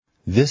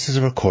This is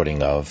a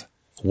recording of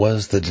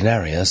Was the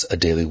Denarius a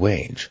Daily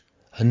Wage?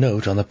 A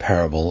note on the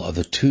parable of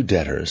the two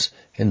debtors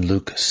in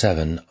Luke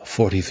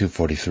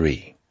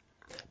 7:40-43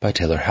 by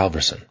Taylor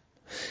Halverson,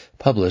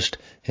 published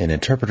in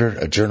Interpreter,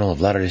 a Journal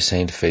of Latter-day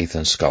Saint Faith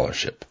and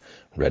Scholarship,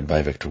 read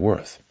by Victor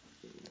Worth.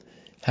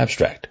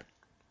 Abstract.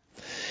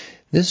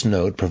 This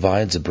note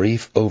provides a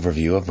brief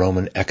overview of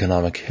Roman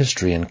economic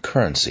history and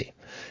currency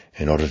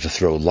in order to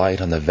throw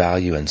light on the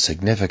value and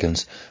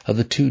significance of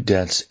the two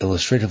debts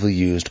illustratively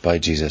used by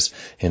Jesus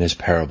in his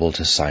parable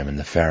to Simon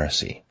the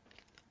Pharisee.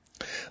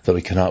 Though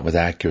we cannot with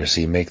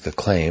accuracy make the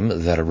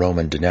claim that a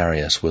Roman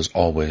denarius was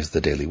always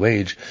the daily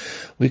wage,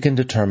 we can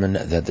determine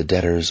that the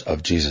debtors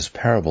of Jesus'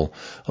 parable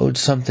owed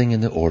something in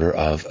the order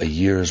of a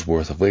year's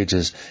worth of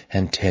wages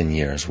and 10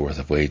 years' worth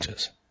of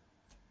wages.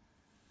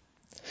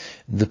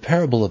 The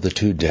parable of the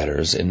two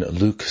debtors in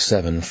Luke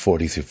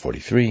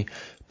 7:40-43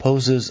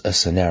 poses a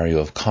scenario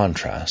of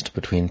contrast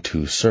between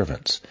two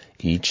servants,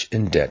 each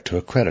in debt to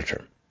a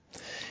creditor.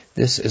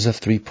 This is a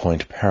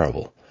three-point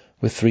parable,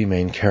 with three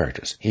main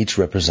characters, each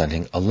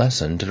representing a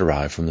lesson to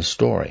derive from the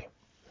story.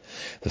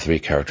 The three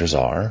characters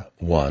are,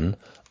 1.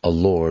 A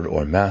lord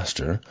or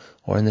master,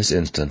 or in this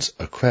instance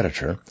a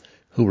creditor,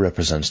 who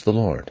represents the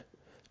Lord.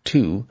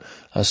 2.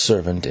 A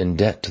servant in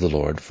debt to the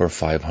Lord for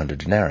 500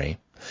 denarii.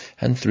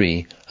 And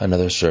 3.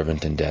 Another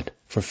servant in debt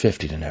for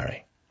 50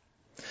 denarii.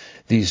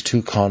 These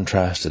two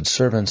contrasted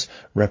servants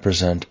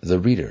represent the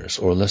readers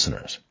or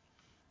listeners.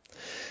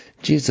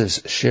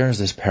 Jesus shares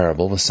this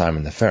parable with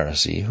Simon the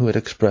Pharisee, who had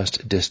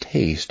expressed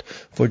distaste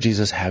for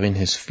Jesus having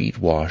his feet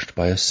washed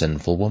by a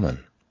sinful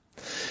woman.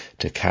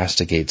 To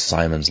castigate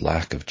Simon's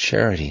lack of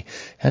charity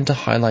and to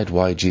highlight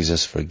why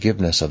Jesus'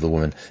 forgiveness of the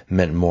woman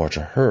meant more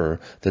to her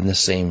than the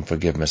same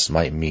forgiveness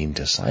might mean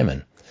to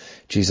Simon,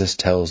 Jesus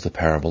tells the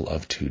parable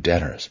of two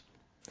debtors.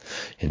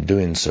 In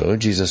doing so,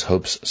 Jesus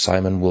hopes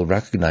Simon will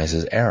recognize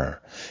his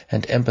error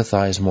and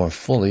empathize more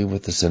fully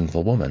with the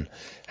sinful woman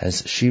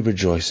as she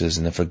rejoices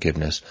in the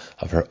forgiveness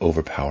of her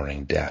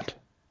overpowering debt.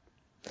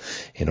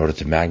 In order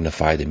to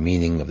magnify the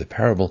meaning of the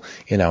parable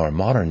in our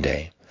modern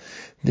day,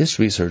 this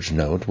research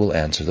note will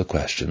answer the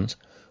questions: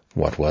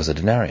 what was a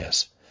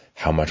denarius?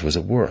 How much was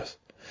it worth?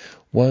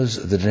 Was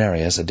the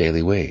denarius a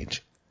daily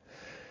wage?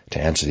 To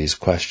answer these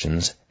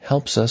questions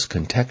helps us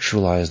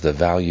contextualize the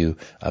value,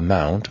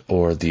 amount,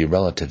 or the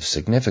relative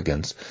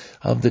significance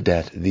of the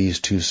debt these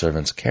two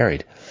servants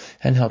carried,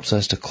 and helps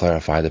us to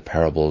clarify the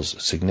parable's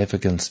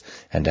significance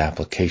and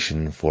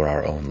application for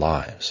our own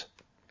lives.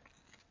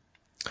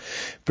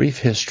 Brief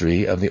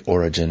history of the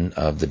origin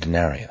of the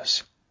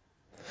denarius.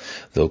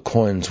 Though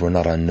coins were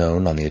not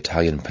unknown on the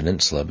Italian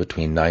peninsula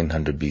between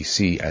 900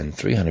 BC and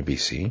 300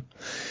 BC,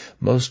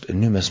 most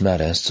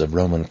numismatists of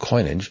Roman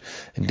coinage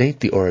date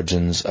the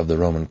origins of the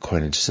Roman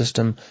coinage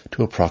system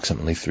to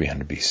approximately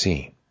 300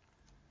 BC.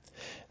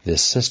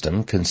 This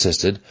system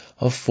consisted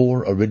of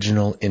 4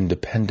 original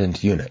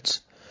independent units: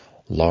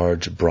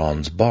 large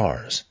bronze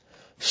bars,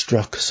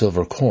 struck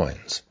silver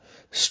coins,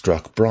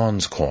 struck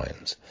bronze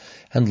coins,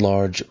 and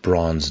large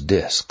bronze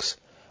discs,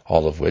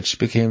 all of which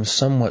became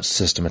somewhat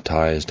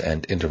systematized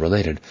and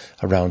interrelated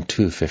around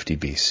 250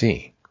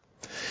 BC.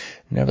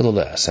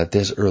 Nevertheless, at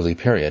this early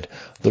period,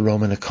 the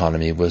Roman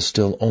economy was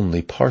still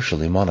only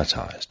partially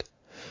monetized.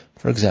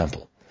 For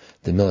example,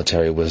 the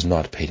military was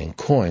not paid in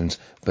coins,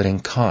 but in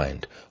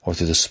kind, or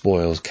through the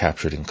spoils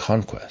captured in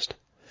conquest.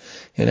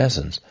 In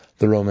essence,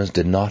 the Romans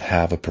did not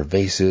have a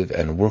pervasive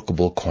and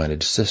workable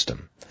coinage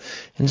system.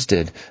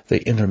 Instead, they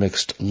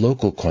intermixed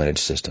local coinage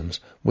systems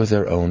with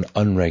their own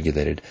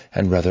unregulated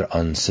and rather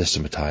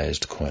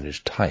unsystematized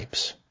coinage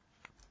types.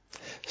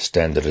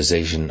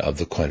 Standardization of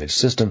the coinage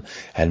system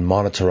and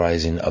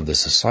monetarizing of the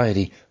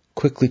society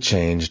quickly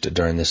changed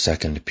during the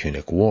Second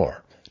Punic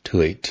War,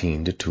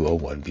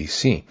 218-201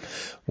 BC,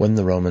 when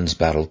the Romans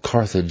battled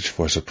Carthage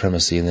for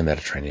supremacy in the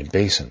Mediterranean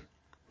basin.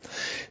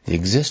 The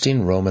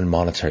existing Roman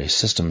monetary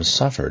system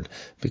suffered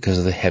because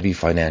of the heavy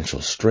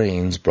financial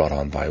strains brought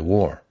on by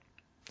war.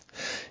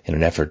 In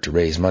an effort to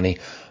raise money,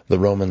 the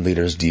Roman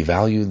leaders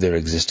devalued their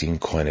existing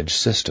coinage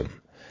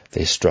system.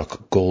 They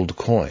struck gold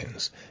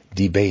coins,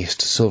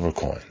 debased silver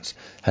coins,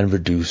 and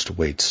reduced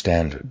weight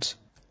standards.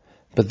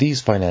 But these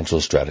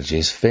financial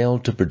strategies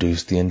failed to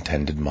produce the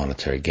intended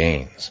monetary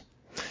gains.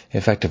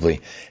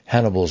 Effectively,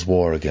 Hannibal's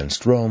war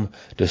against Rome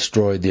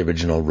destroyed the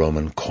original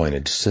Roman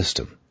coinage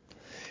system.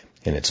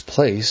 In its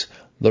place,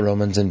 the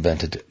Romans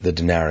invented the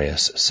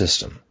denarius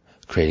system,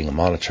 creating a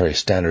monetary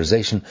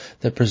standardization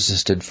that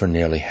persisted for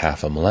nearly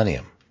half a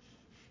millennium.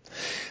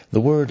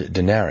 The word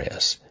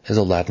denarius is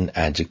a Latin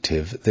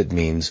adjective that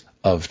means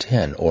of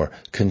 10 or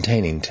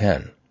containing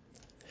 10.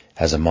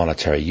 As a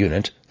monetary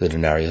unit, the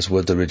denarius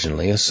was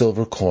originally a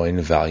silver coin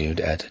valued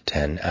at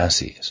 10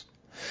 asses.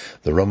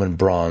 The Roman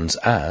bronze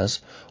as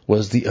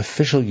was the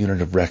official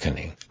unit of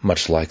reckoning,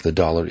 much like the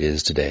dollar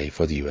is today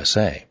for the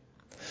USA.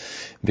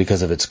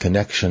 Because of its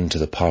connection to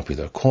the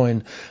popular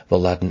coin, the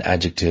Latin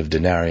adjective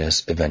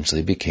denarius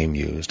eventually became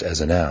used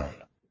as a noun.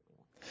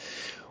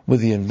 With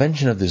the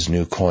invention of this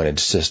new coinage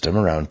system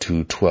around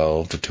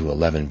 212 to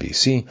 211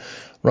 BC,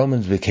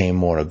 Romans became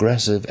more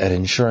aggressive at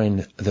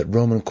ensuring that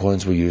Roman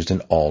coins were used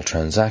in all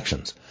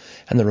transactions,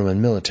 and the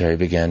Roman military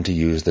began to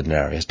use the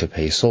denarius to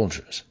pay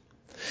soldiers.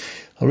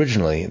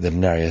 Originally, the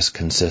denarius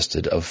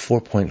consisted of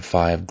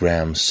 4.5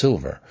 grams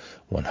silver.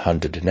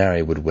 100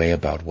 denarii would weigh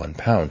about 1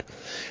 pound,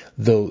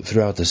 though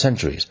throughout the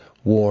centuries,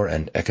 war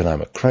and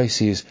economic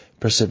crises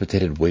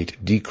precipitated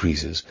weight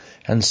decreases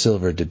and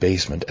silver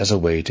debasement as a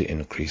way to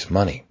increase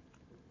money.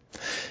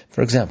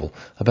 For example,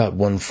 about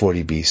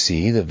 140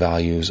 BC, the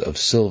values of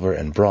silver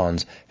and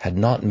bronze had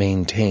not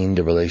maintained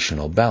a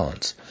relational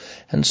balance,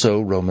 and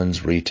so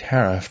Romans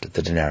re-tariffed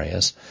the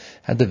denarius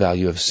at the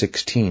value of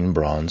 16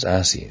 bronze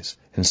asses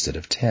instead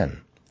of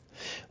 10.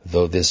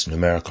 Though this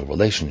numerical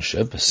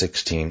relationship,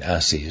 16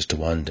 asses to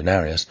 1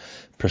 denarius,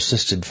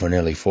 persisted for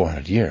nearly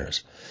 400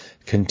 years,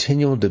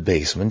 continual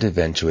debasement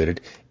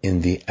eventuated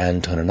in the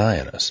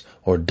Antoninianus,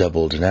 or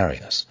double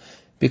denarius,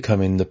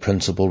 becoming the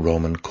principal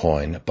Roman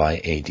coin by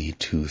AD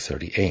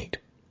 238.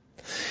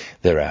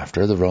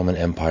 Thereafter, the Roman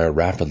Empire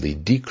rapidly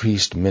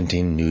decreased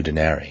minting new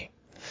denarii,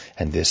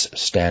 and this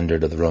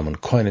standard of the Roman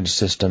coinage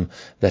system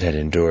that had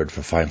endured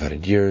for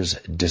 500 years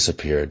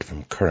disappeared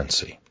from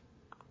currency.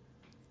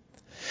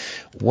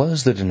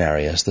 Was the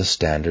denarius the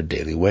standard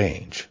daily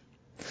wage?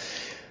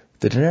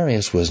 The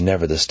denarius was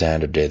never the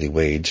standard daily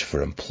wage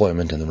for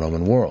employment in the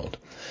Roman world,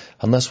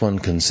 unless one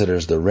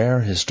considers the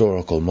rare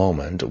historical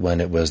moment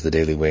when it was the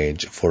daily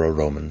wage for a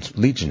Roman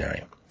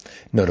legionary,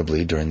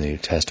 notably during the New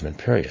Testament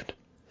period.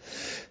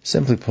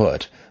 Simply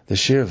put, the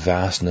sheer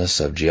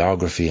vastness of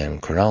geography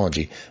and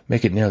chronology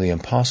make it nearly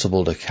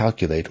impossible to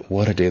calculate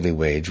what a daily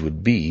wage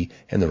would be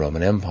in the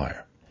Roman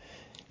Empire.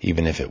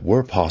 Even if it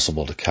were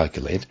possible to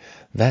calculate,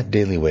 that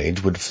daily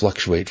wage would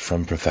fluctuate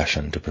from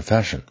profession to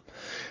profession.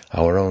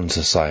 Our own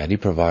society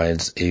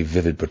provides a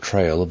vivid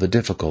portrayal of the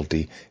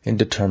difficulty in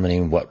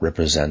determining what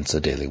represents a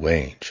daily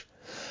wage.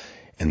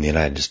 In the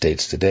United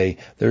States today,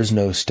 there is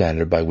no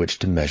standard by which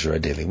to measure a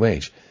daily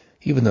wage,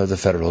 even though the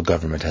federal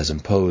government has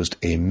imposed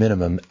a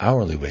minimum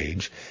hourly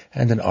wage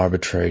and an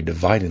arbitrary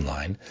dividing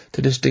line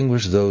to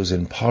distinguish those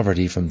in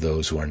poverty from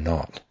those who are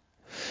not.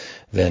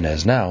 Then,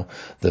 as now,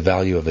 the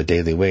value of a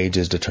daily wage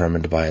is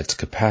determined by its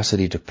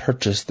capacity to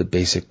purchase the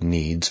basic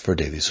needs for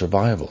daily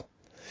survival.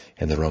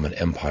 In the Roman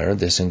Empire,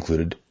 this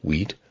included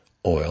wheat,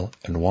 oil,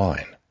 and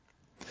wine.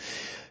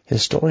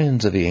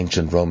 Historians of the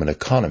ancient Roman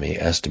economy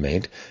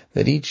estimate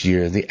that each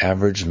year the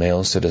average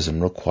male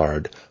citizen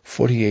required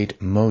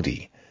 48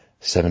 modi,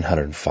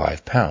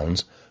 705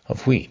 pounds,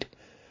 of wheat,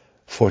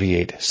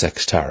 48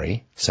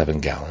 sextari, 7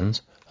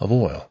 gallons, of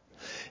oil,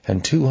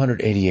 and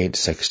 288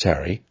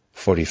 sextari,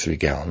 43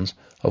 gallons,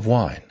 of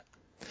wine.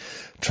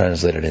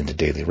 Translated into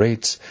daily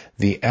rates,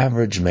 the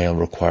average male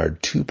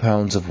required 2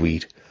 pounds of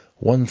wheat,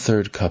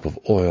 1/3 cup of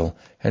oil,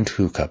 and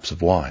 2 cups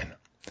of wine.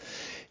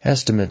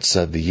 Estimates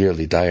of the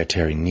yearly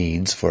dietary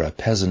needs for a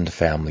peasant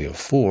family of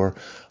 4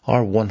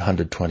 are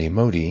 120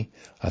 modi,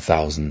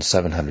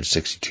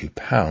 1,762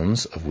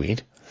 pounds of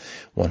wheat,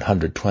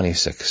 120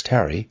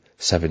 sextari,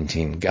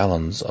 17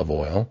 gallons of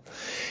oil,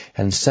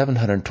 and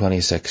 720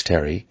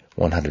 sextari,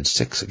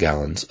 106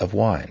 gallons of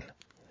wine.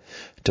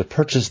 To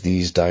purchase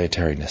these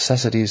dietary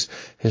necessities,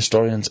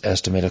 historians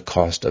estimate a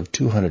cost of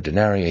 200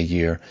 denarii a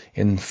year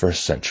in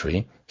 1st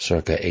century,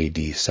 circa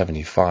AD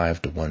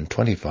 75 to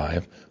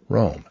 125,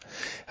 Rome,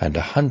 and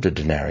 100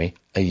 denarii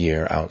a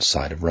year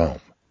outside of Rome.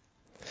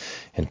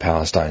 In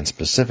Palestine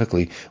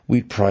specifically,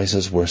 wheat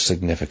prices were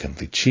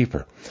significantly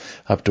cheaper,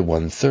 up to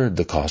 1/3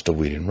 the cost of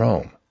wheat in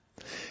Rome.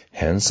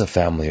 Hence, a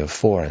family of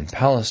 4 in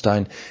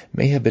Palestine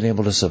may have been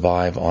able to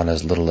survive on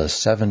as little as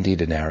 70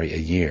 denarii a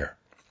year.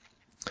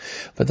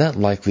 But that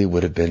likely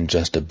would have been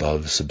just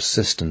above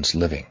subsistence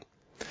living.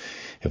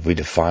 If we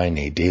define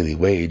a daily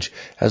wage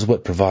as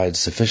what provides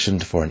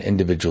sufficient for an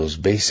individual's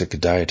basic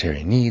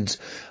dietary needs,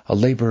 a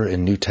laborer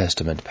in New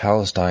Testament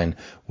Palestine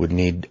would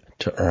need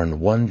to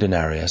earn 1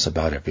 denarius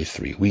about every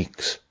 3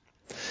 weeks.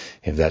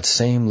 If that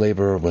same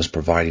laborer was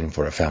providing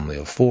for a family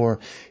of 4,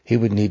 he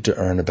would need to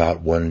earn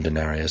about 1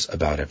 denarius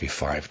about every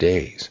 5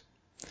 days.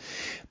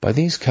 By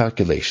these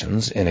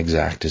calculations,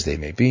 inexact as they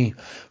may be,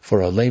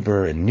 for a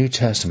laborer in New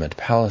Testament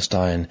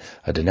Palestine,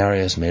 a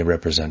denarius may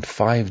represent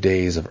 5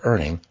 days of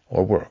earning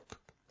or work.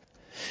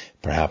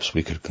 Perhaps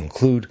we could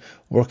conclude,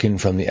 working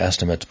from the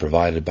estimates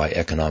provided by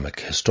economic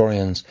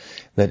historians,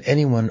 that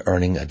anyone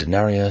earning a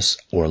denarius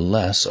or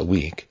less a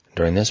week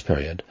during this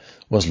period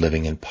was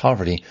living in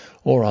poverty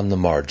or on the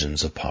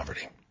margins of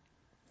poverty.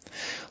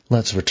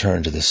 Let's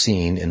return to the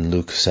scene in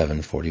Luke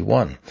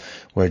 7:41,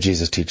 where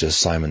Jesus teaches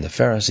Simon the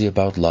Pharisee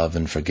about love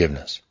and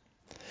forgiveness.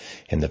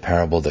 In the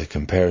parable that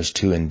compares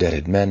 2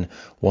 indebted men,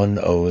 one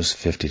owes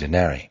 50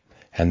 denarii,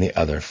 and the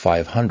other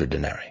 500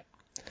 denarii.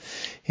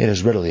 It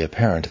is readily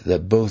apparent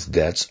that both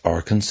debts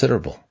are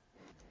considerable.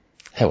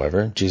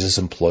 However, Jesus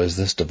employs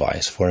this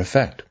device for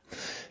effect.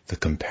 The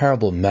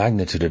comparable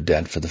magnitude of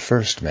debt for the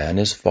first man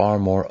is far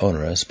more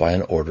onerous by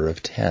an order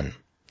of 10.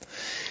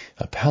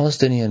 A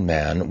Palestinian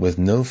man with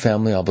no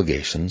family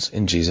obligations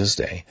in Jesus'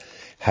 day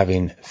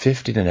having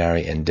 50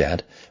 denarii in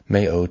debt,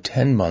 may owe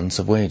 10 months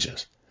of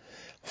wages.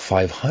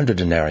 500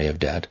 denarii of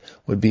debt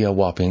would be a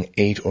whopping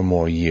 8 or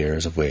more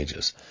years of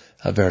wages,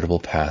 a veritable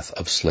path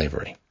of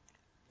slavery.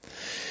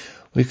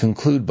 We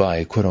conclude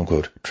by,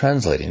 quote-unquote,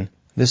 translating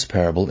this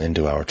parable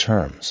into our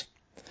terms.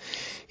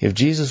 If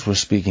Jesus were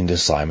speaking to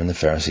Simon the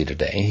Pharisee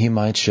today, he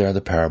might share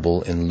the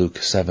parable in Luke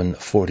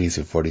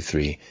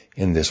 7:40-43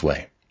 in this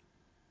way.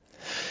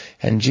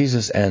 And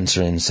Jesus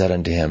answering said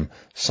unto him,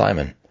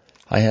 Simon,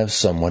 I have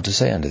somewhat to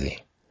say unto thee.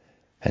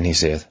 And he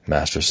saith,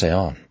 Master, say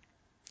on.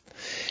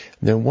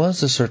 There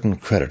was a certain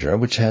creditor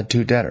which had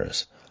 2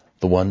 debtors.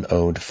 The one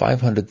owed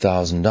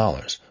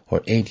 $500,000,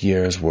 or 8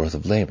 years' worth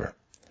of labor,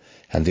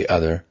 and the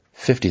other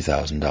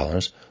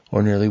 $50,000,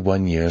 or nearly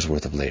 1 year's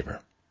worth of labor.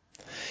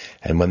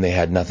 And when they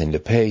had nothing to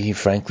pay, he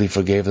frankly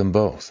forgave them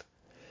both.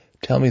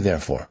 Tell me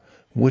therefore,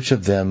 which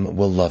of them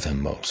will love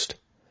him most?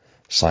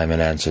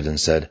 Simon answered and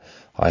said,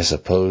 I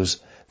suppose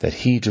that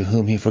he to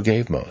whom he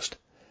forgave most.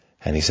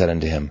 And he said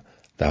unto him,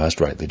 Thou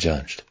hast rightly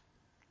judged.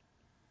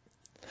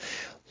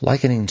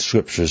 Likening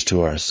scriptures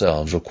to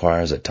ourselves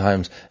requires at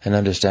times an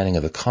understanding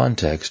of the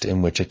context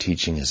in which a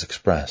teaching is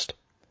expressed.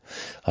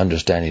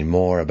 Understanding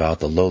more about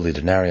the lowly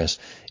Denarius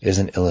is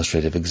an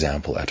illustrative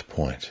example at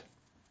point.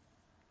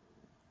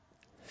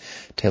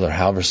 Taylor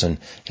Halverson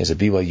is a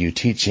BYU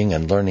teaching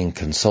and learning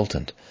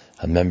consultant,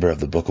 a member of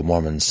the Book of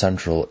Mormon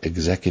Central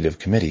Executive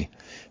Committee,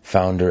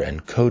 founder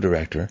and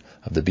co-director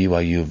of the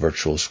BYU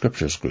Virtual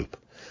Scriptures Group,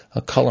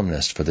 a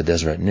columnist for the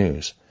Deseret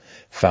News,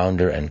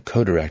 founder and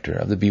co-director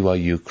of the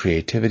BYU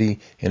Creativity,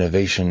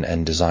 Innovation,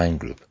 and Design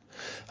Group,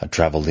 a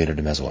travel leader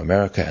to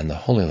Mesoamerica and the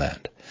Holy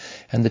Land,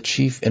 and the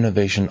Chief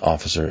Innovation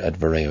Officer at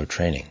Vareo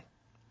Training.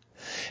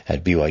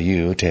 At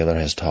BYU, Taylor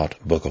has taught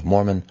Book of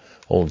Mormon,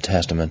 Old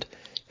Testament,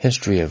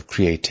 History of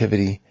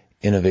Creativity,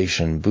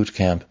 Innovation Boot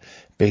Camp,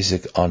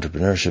 Basic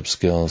Entrepreneurship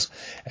Skills,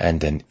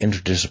 and an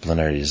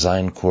interdisciplinary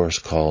design course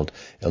called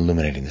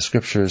Illuminating the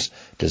Scriptures,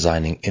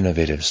 Designing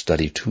Innovative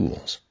Study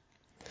Tools.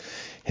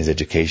 His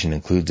education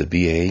includes a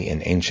BA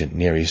in Ancient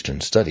Near Eastern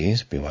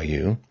Studies,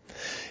 BYU,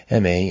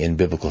 MA in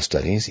Biblical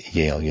Studies,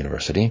 Yale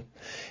University,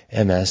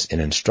 MS in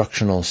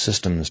Instructional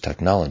Systems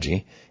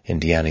Technology,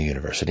 Indiana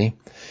University,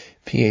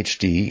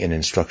 PhD in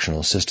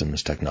Instructional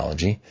Systems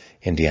Technology,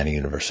 Indiana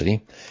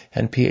University,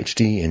 and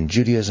PhD in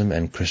Judaism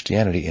and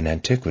Christianity in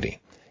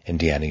Antiquity,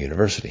 Indiana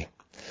University.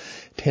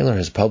 Taylor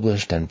has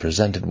published and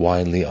presented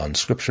widely on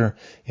scripture,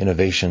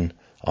 innovation,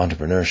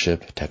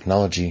 entrepreneurship,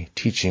 technology,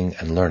 teaching,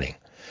 and learning.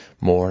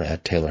 More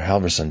at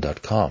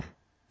taylorhalverson.com.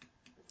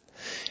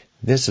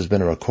 This has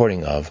been a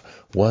recording of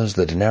Was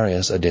the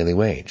Denarius a Daily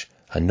Wage?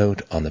 A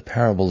note on the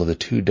parable of the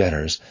 2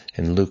 debtors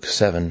in Luke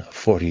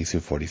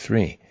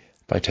 7:40-43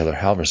 by Taylor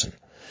Halverson,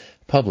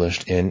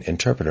 published in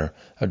Interpreter,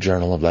 a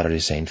Journal of Latter-day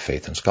Saint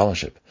Faith and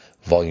Scholarship,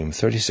 Volume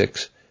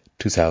 36,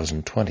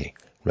 2020,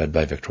 read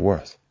by Victor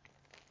Worth.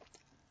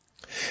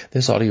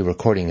 This audio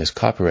recording is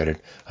copyrighted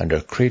under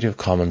a Creative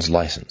Commons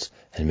license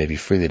and may be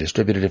freely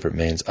distributed if it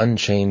remains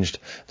unchanged.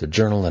 The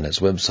journal and its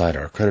website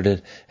are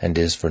accredited and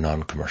is for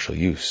non-commercial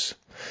use.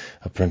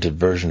 A printed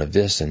version of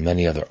this and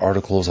many other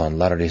articles on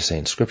Latter-day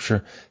Saint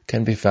Scripture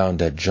can be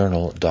found at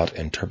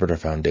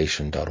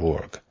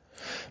journal.interpreterfoundation.org.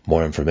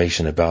 More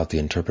information about the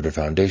Interpreter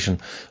Foundation,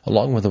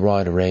 along with a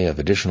wide array of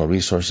additional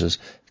resources,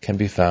 can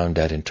be found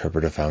at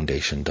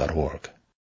interpreterfoundation.org.